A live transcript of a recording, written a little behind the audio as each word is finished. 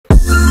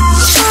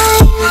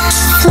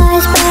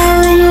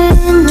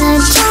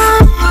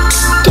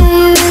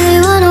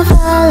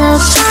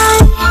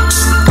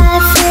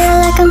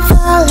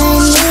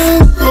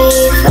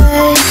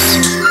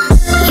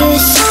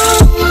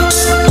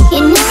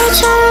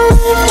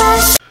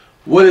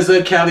What is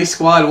up, Cali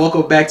Squad?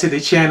 Welcome back to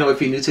the channel.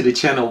 If you're new to the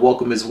channel,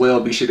 welcome as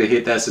well. Be sure to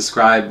hit that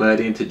subscribe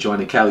button to join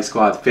the Cali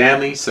Squad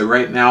family. So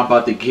right now I'm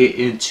about to get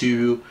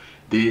into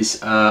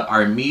this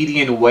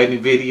Armenian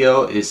wedding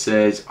video. It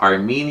says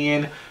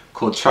Armenian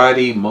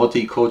Kochari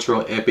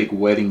Multicultural Epic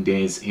Wedding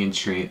Dance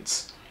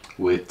Entrance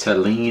with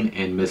Talin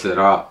and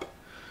Mesrop.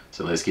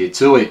 So let's get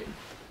to it.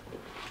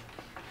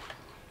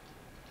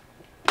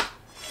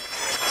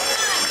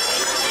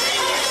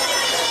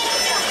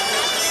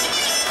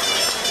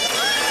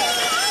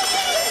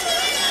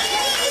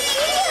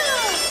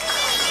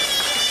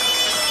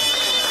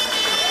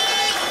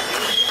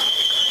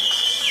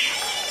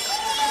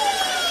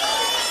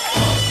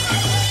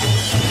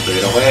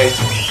 Straight away.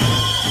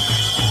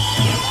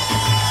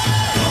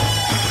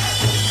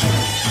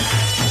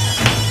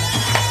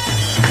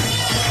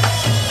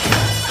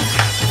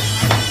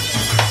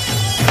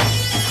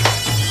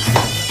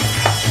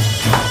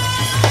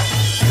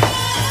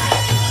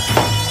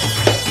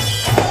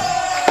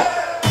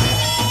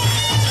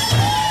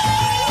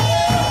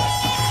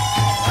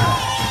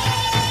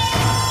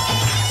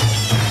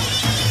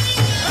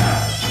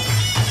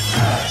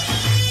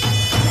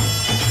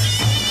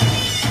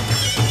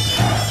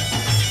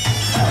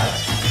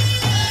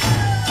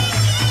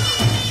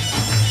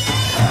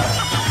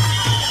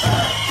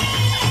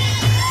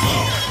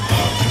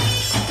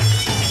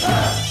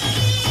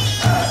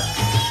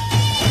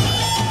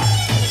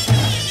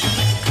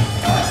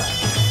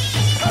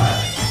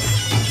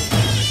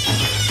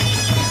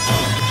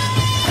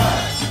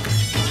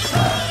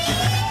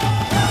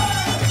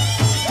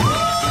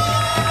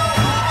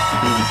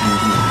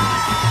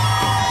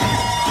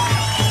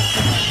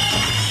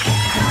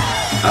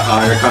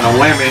 Here come the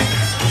women.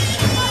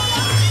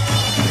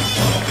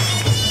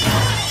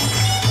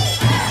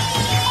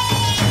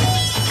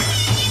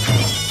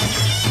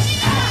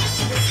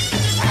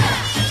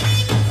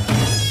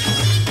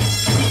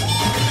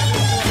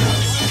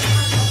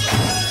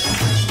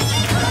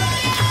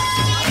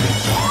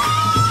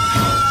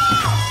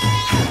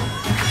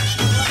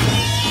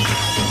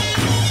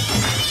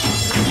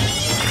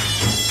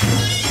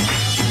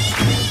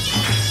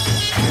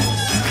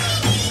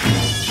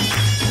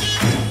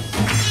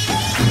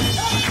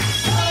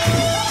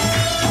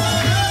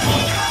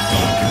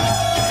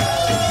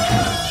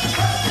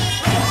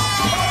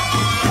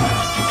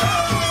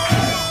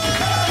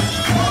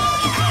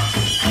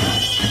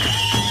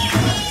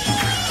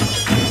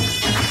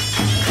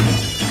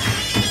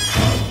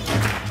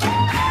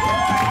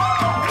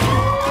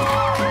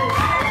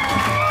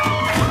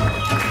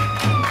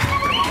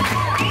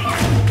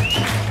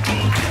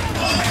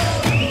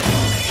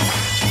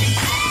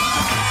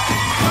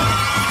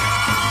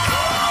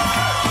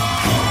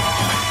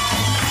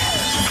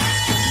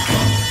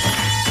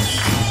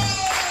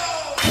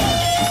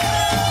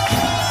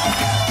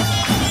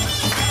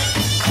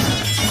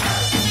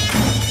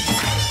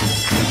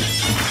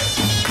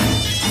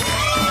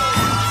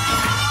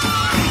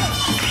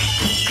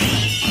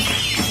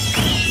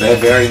 They're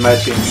very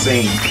much in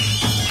sync.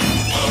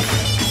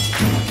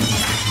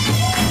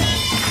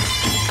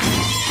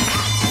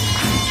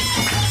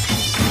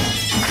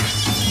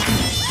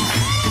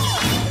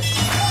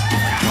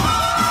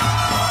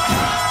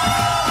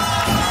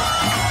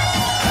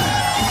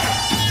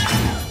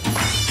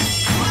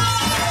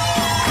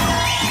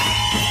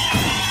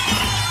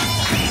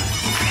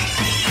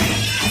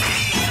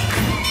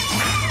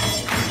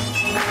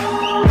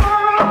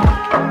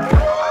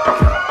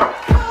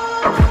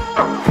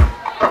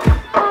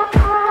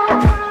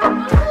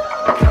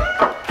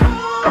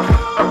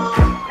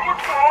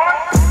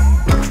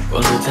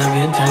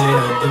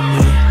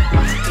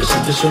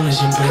 Sola y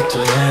siempre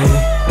estoy ahí.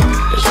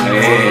 Es un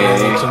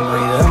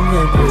momento, dame,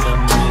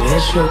 cúrame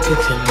eso que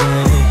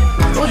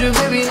tienes. Oye,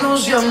 baby, no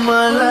seas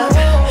mala,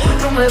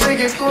 no me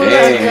dejes con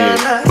la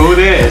gana. Who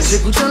this? Se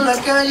escucha en la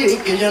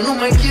calle que ya no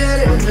me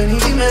quieres, ven y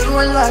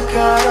dímelo en la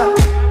cara.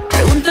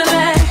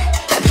 Pregúntame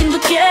a quien tú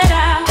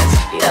quieras,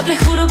 y yo te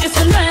juro que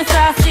eso no es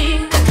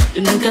así.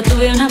 Yo nunca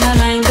tuve una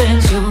mala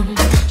intención,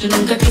 yo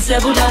nunca quise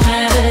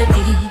burlarme de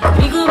ti.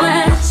 Amigo,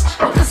 ves,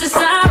 nunca se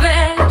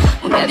sabe,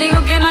 un día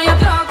digo que no hay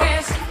otro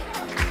que sí.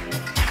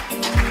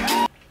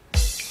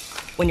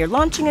 When you're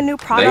launching a new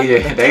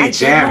product, they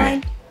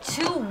jamming.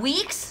 2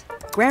 weeks?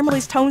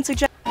 Grammarly's tone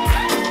suggests.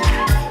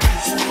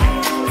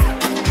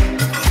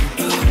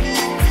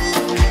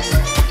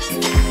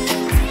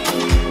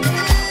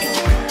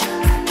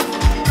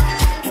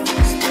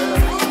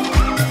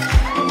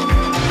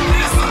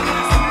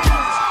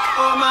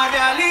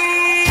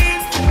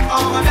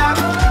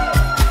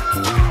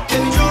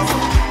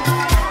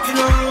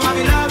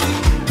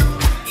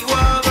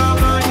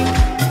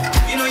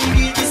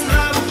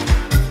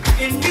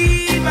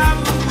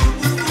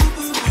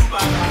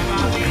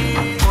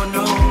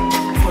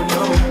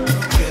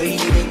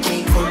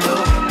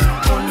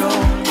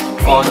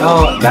 Oh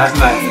no, that's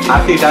not.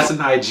 I think that's a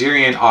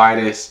Nigerian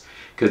artist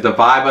because the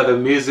vibe of the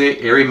music,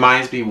 it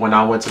reminds me when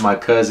I went to my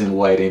cousin's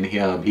wedding.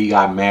 He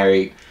got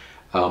married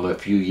a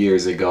few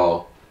years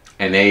ago,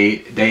 and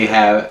they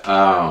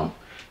have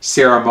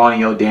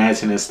ceremonial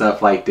dancing and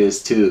stuff like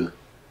this too.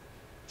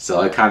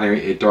 So it kind of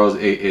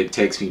it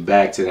takes me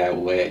back to that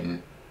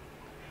wedding,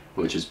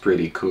 which is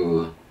pretty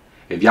cool.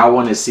 If y'all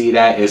want to see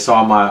that, it's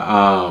on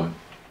my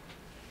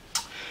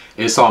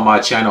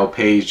channel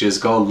page.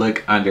 Just go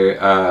look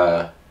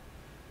under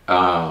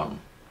my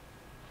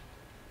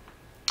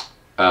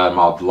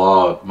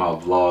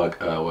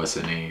vlog, what's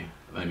the name?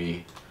 Let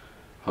me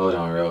hold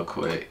on real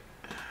quick.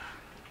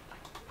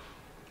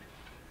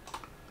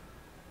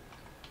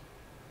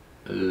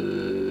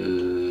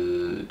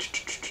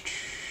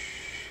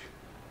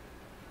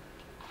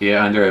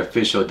 Yeah, under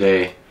official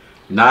day.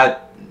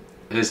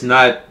 It's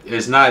not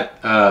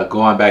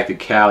going back to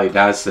Cali.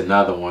 That's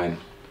another one.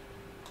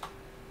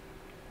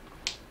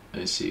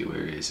 Let's see,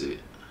 where is it?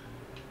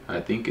 I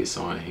think it's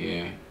on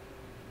here.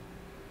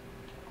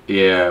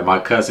 Yeah, my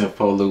cousin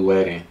Folu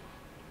wedding.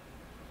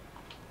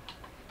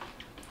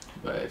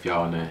 But if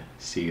y'all wanna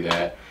see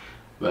that,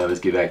 but let's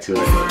get back to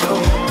it.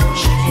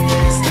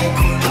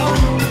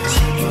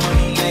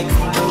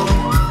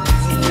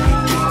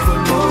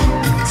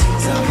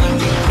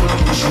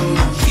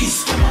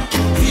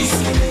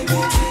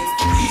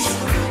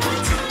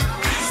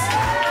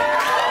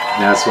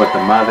 That's what the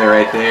mother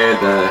right there,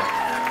 the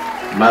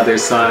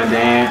mother-son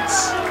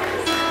dance.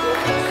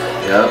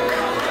 Yep.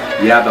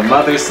 You have the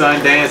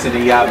mother-son dance, and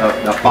then you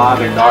have the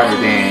father-daughter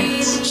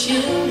dance.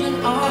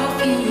 Children are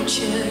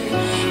future.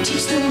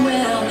 Teach them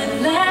well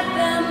and let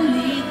them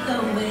lead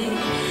the way.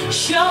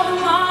 Show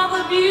them all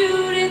the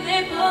beauty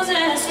they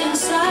possess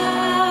inside.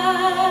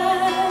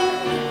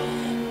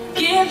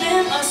 Give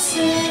them a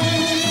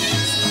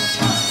sense.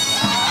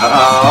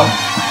 Uh-oh.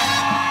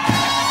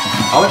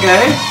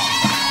 Okay.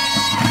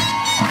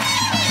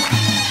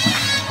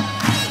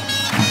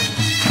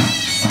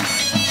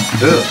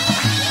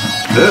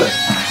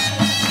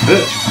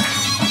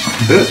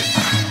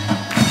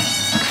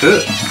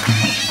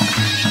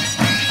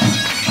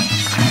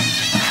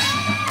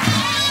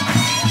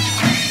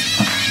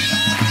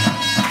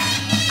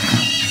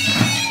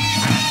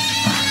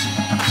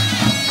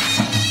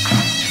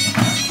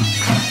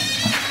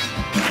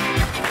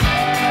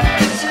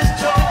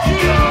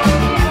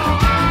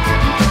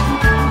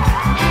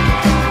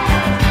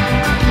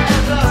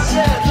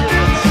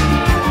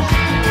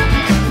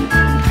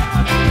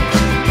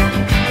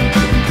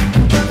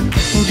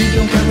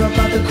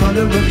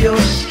 Of your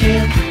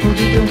skin, who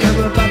didn't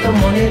care about the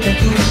money that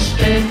you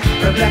spend?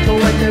 Red, black or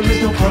white, there is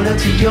no color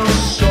to your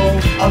soul.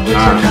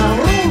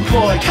 Original, rude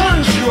boy,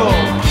 control.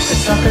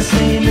 It's not the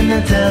same in the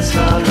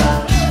desert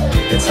lives.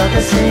 It's not the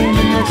same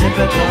in the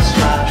typical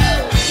stripes.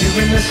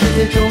 You're in the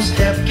city, don't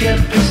step, get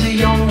busy,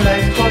 young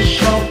life, cut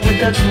short with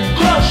the two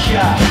cross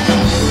shots.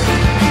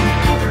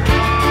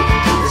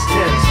 It's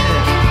this,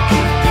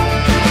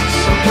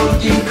 so would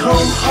you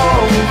come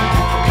home?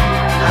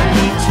 I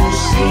need to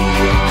see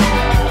you.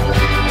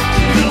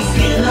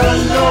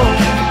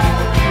 Alone,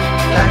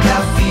 like I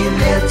feel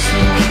it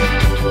too.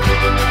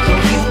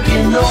 Don't you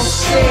get no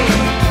say,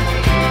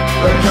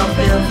 burn up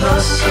in the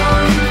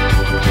sun.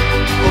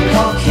 We're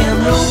walking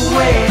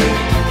away,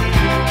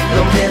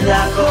 loaded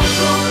like a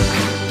gun.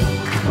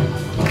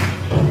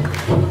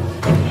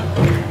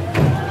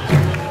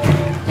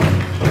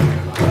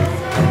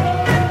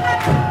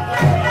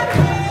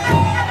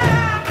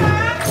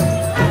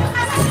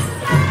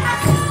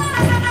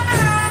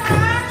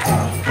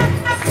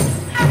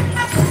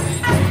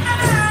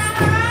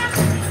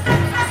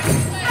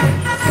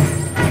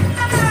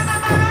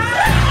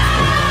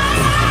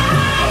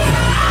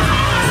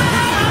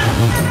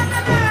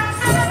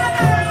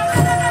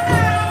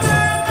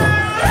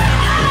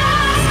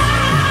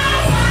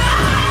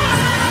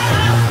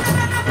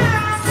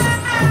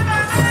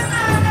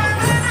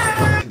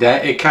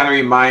 That it kind of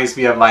reminds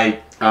me of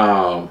like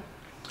how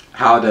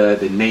the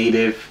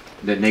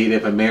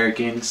Native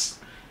Americans,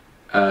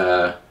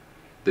 the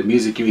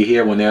music you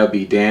hear when they'll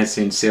be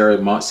dancing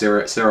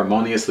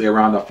ceremoniously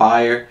around the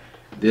fire.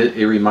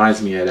 It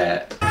reminds me of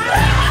that.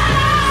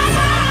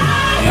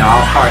 You know,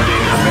 I'm part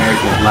Native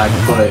American,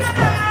 Blackfoot.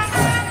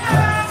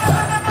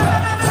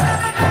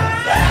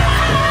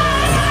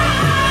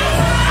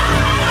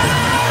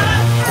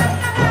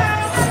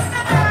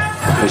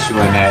 Push you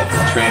in that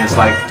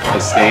trance-like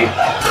estate.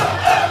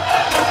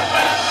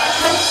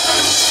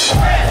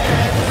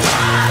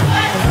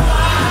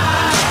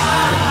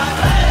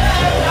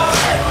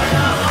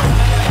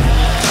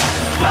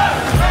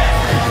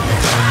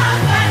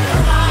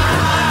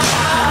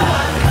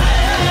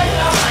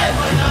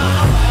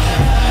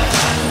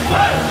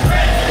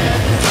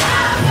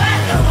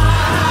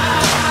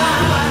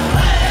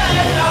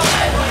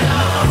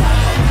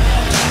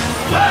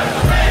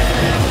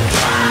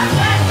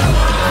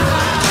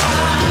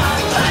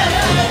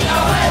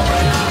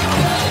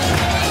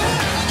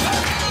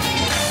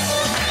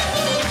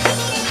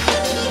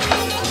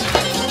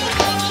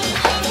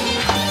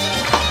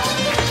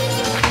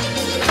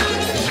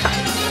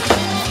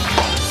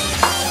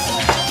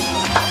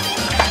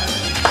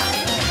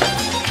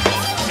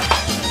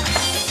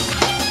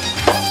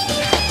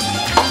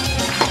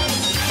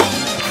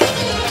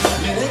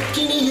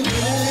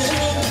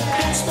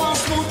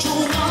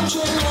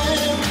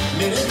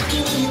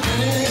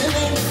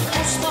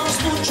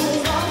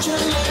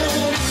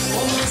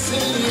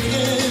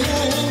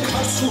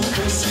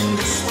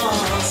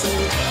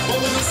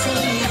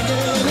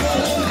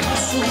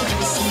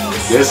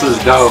 This was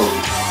dope.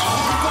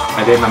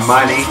 And then the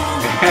money.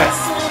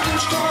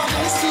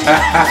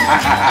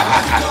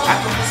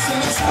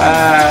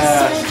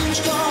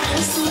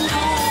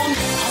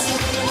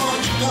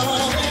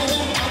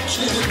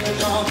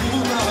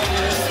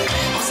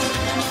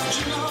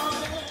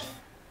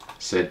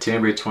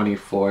 September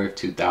 24th,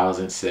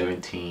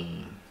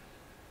 2017.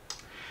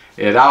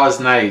 Yeah, that was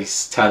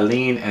nice.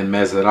 Talin and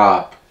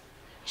Mesrop.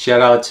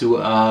 Shout out to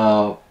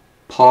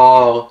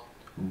Paul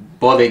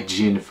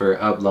Bolikjin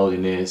for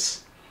uploading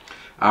this.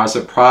 Our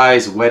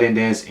surprise wedding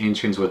dance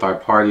entrance with our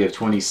party of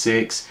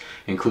 26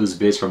 includes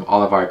bits from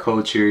all of our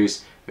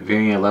cultures,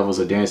 varying levels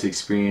of dance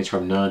experience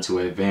from none to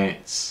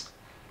advanced.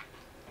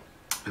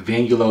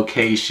 Venue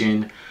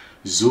location,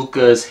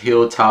 Zuka's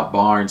Hilltop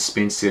Barn,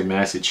 Spencer,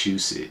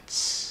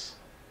 Massachusetts.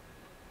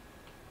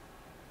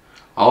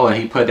 Oh,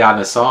 and he put down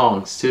the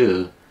songs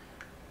too.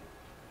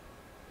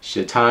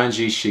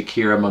 Shatanji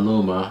Shakira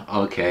Maluma,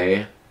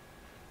 okay.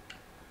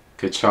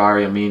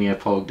 Kochari, Armenian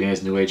folk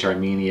dance, New Age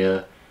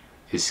Armenia.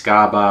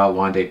 Iskaba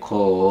Wande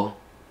Cole.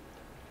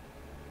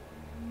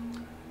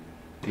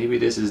 Maybe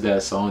this is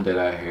that song that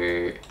I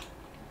heard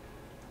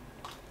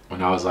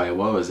when I was like,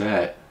 what was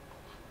that?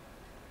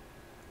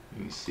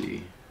 Let me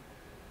see.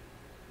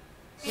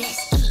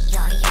 Let's eat,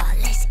 y'all, y'all.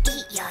 Let's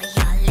eat, y'all,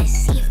 y'all. Let's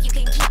see if you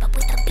can keep up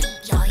with the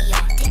beat, y'all,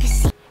 y'all. Take a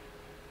seat.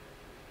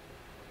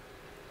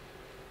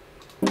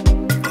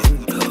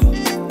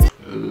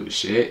 Ooh,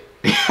 shit.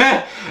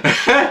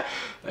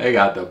 They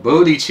got the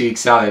booty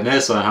cheeks out in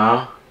this one,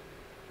 huh?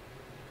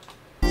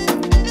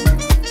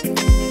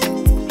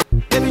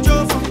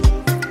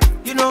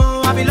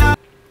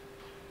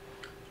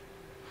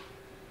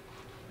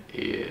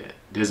 Yeah,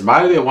 this might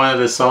have been one of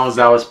the songs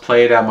that was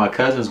played at my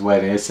cousin's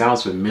wedding. It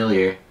sounds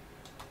familiar,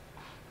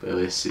 but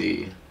let's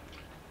see.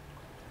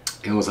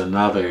 It was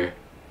another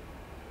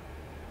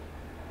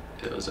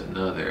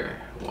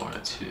one or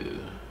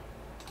two.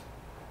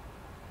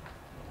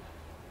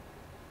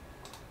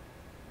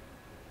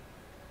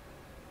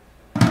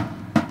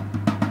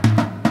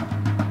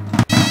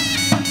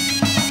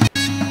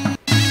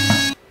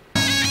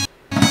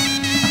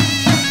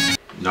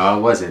 No,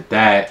 it wasn't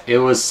that. It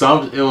was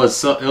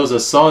a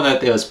song that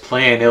they was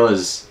playing.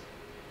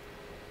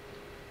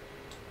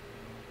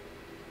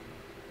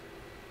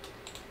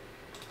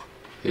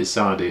 It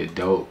sounded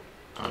dope.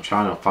 I'm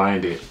trying to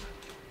find it.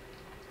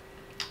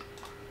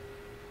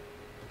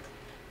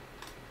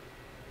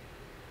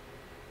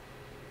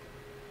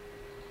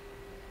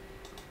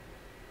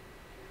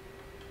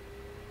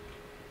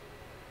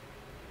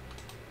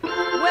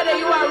 Whether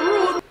you are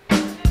rude.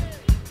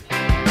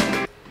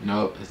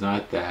 Nope, it's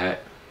not that.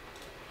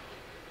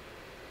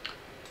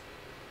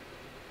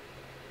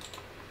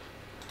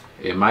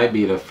 It might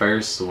be the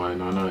first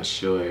one, I'm not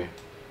sure.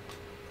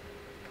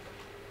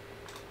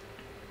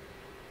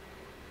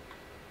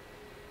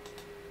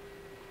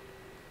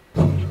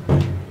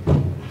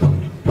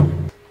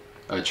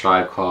 A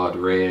Tribe Called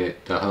Red,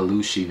 the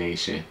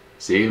Hallucination.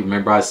 See,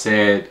 remember I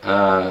said,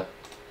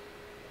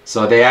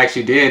 so they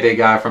actually did, they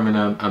got from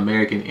an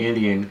American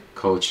Indian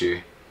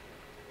culture.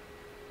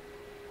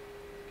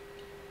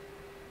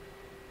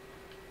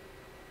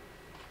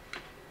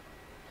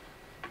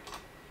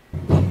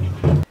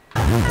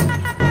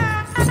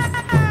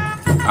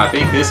 I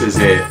think this is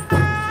it.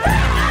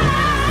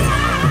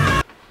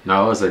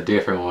 No, it was a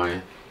different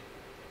one.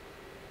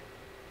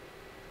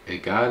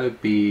 It gotta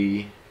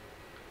be.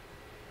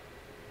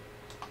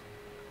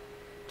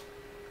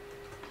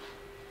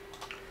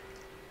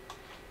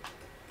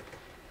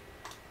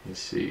 Let's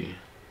see.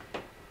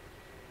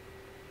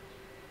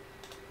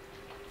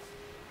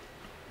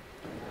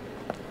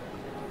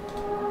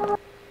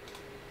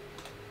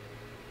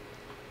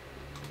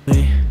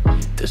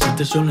 Te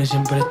sientes sola y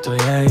siempre estoy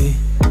ahí.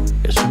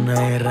 Es una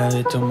guerra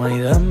de toma y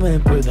dame,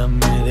 pues dame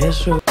de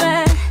eso.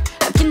 A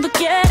quien tú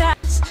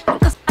quieras.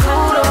 Nunca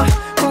juro,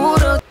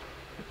 juro.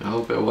 I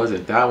hope it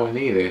wasn't that one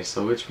either.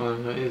 So which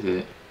one is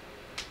it?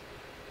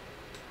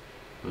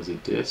 Was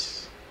it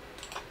this?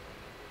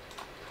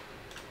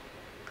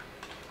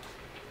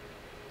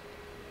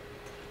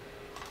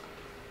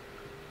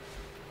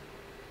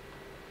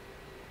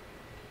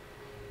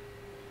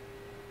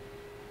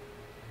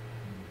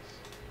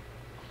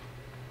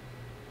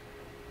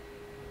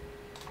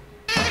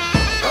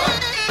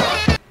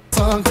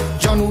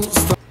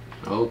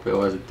 I hope it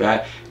wasn't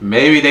that.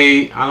 Maybe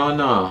they, I don't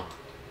know.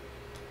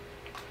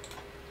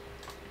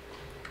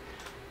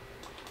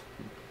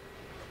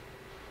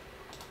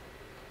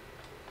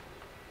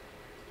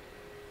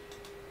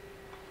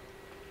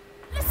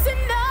 Listen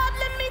up,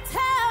 let me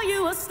tell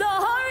you a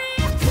story.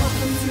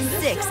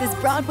 6 is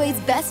Broadway's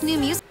best new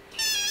music.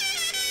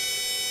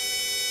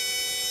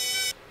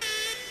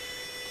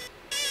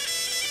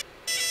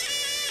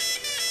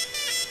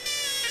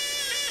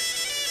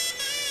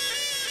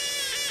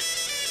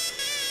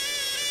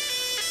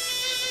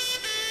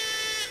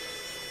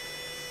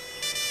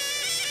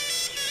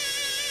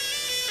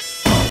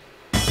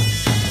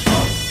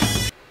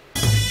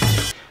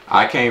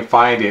 I can't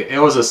find it. It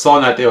was a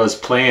song that they was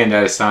playing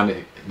that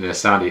sounded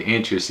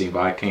interesting,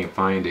 but I can't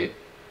find it.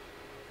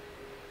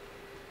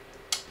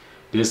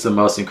 This is the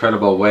most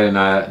incredible wedding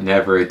I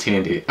never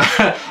attended.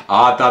 Oh,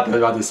 I thought they were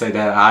about to say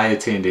that I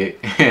attended.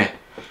 But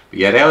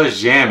yeah, that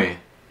was jamming.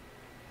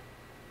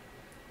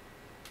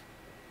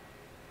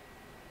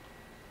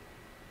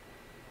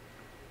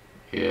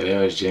 Yeah, that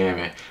was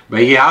jamming.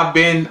 But yeah, I've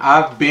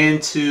been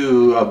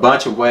to a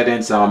bunch of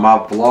weddings. On my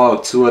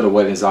vlog, 2 of the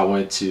weddings I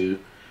went to.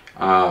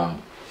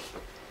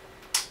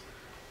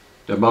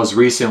 The most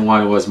recent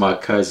one was my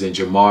cousin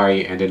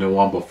Jamari, and then the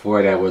one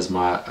before that was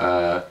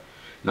my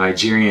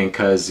Nigerian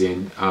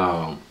cousin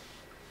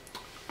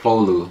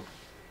Folu.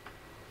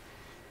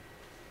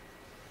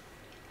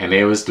 And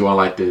they was doing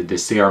like the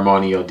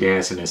ceremonial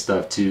dancing and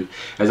stuff too.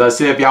 As I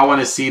said, if y'all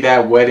want to see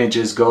that wedding,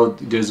 just go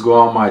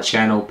on my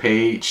channel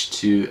page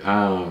to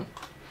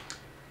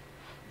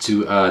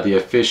the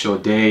official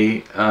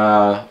day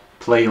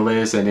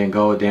playlist, and then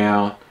go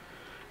down,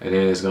 and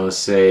then it's gonna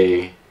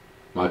say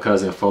my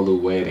cousin Folu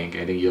wedding,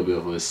 and then you'll be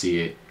able to see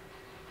it.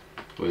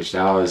 Which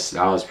that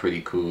was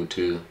pretty cool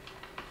too.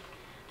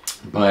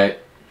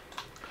 But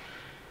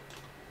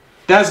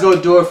that's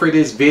gonna do it for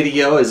this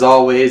video. As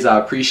always, I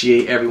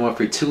appreciate everyone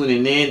for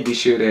tuning in. Be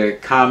sure to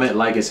comment,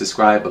 like, and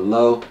subscribe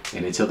below.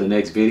 And until the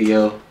next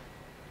video,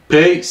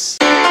 peace.